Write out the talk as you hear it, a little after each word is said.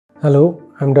Hello,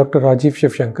 I'm Dr. Rajeev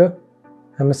Sivasankar.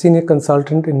 I'm a senior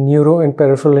consultant in neuro and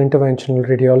peripheral interventional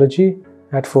radiology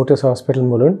at Fortis Hospital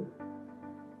Mulund.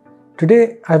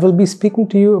 Today, I will be speaking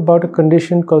to you about a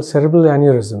condition called cerebral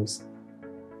aneurysms.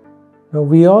 Now,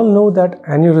 we all know that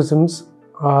aneurysms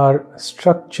are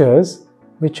structures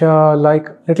which are like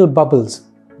little bubbles,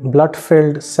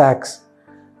 blood-filled sacs,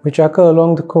 which occur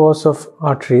along the course of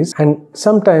arteries and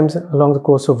sometimes along the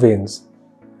course of veins.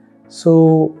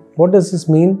 So, what does this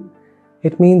mean?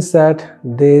 It means that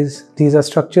these are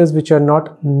structures which are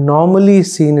not normally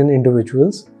seen in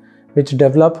individuals, which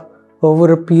develop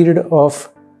over a period of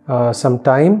some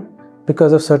time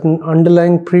because of certain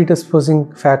underlying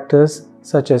predisposing factors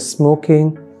such as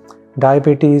smoking,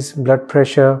 diabetes, blood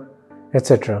pressure,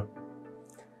 etc.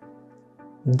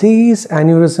 These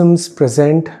aneurysms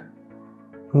present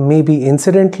maybe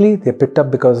incidentally, they're picked up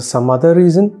because of some other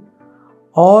reason,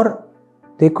 or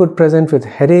they could present with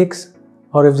headaches,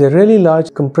 or if they're really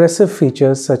large, compressive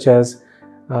features such as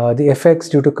the effects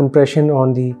due to compression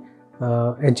on the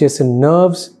adjacent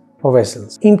nerves or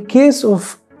vessels. In case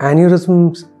of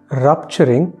aneurysms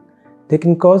rupturing, they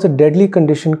can cause a deadly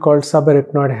condition called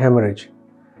subarachnoid hemorrhage.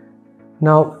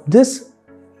 Now, this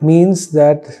means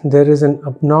that there is an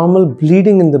abnormal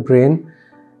bleeding in the brain,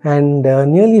 and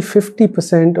nearly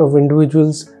 50% of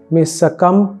individuals may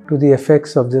succumb to the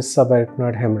effects of this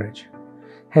subarachnoid hemorrhage.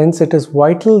 Hence, it is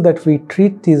vital that we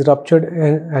treat these ruptured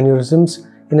aneurysms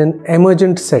in an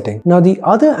emergent setting. Now, the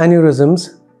other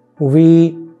aneurysms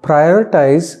we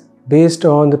prioritize based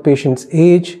on the patient's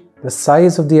age, the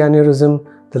size of the aneurysm,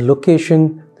 the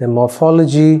location, the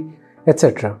morphology,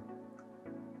 etc.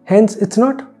 Hence, it's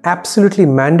not absolutely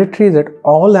mandatory that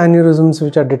all aneurysms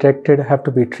which are detected have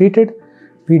to be treated.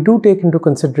 We do take into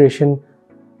consideration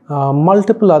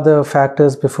multiple other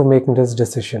factors before making this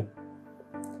decision.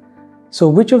 So,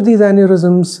 which of these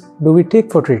aneurysms do we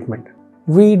take for treatment?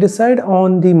 We decide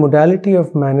on the modality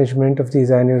of management of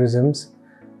these aneurysms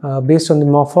based on the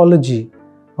morphology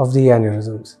of the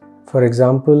aneurysms. For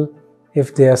example,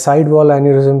 if they are sidewall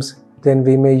aneurysms, then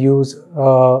we may use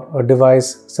a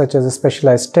device such as a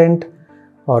specialized stent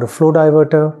or a flow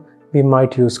diverter. We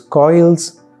might use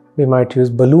coils, we might use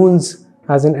balloons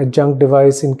as an adjunct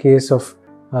device in case of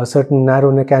certain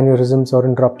narrow neck aneurysms or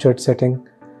in ruptured setting.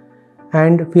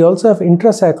 And we also have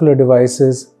intrasaccular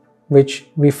devices which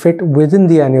we fit within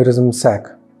the aneurysm sac.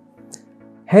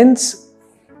 Hence,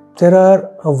 there are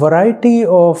a variety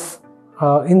of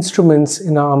instruments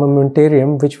in our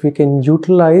armamentarium which we can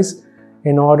utilize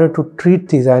in order to treat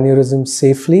these aneurysms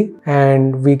safely,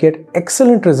 and we get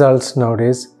excellent results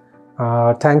nowadays.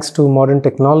 Thanks to modern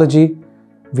technology,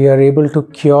 we are able to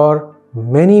cure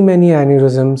many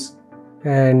aneurysms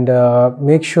and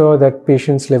make sure that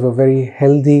patients live a very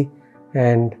healthy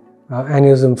and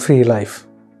aneurysm-free life.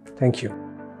 Thank you.